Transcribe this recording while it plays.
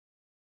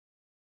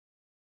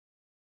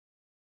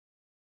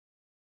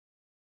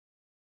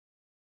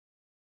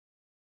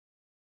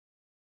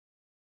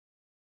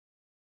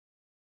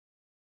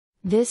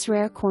This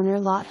rare corner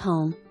lot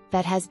home,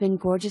 that has been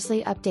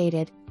gorgeously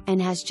updated,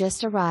 and has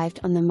just arrived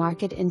on the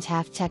market in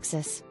Taft,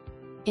 Texas.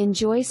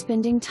 Enjoy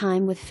spending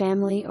time with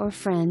family or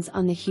friends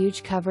on the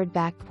huge covered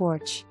back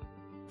porch.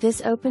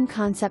 This open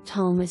concept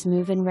home is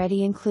move-in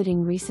ready,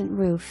 including recent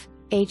roof,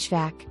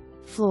 HVAC,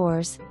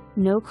 floors,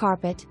 no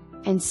carpet,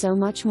 and so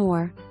much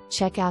more.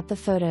 Check out the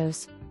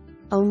photos.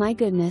 Oh my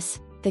goodness,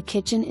 the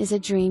kitchen is a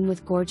dream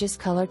with gorgeous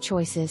color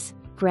choices,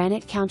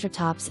 granite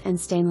countertops and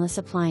stainless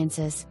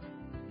appliances.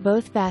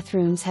 Both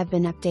bathrooms have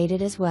been updated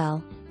as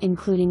well,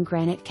 including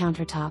granite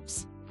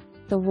countertops.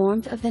 The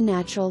warmth of the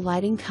natural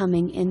lighting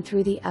coming in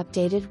through the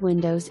updated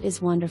windows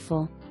is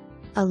wonderful.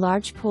 A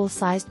large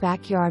pool-sized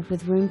backyard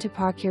with room to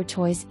park your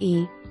toys,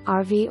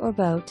 RV or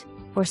boat,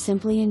 or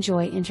simply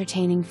enjoy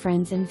entertaining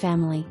friends and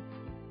family.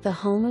 The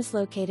home is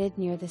located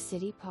near the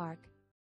city park.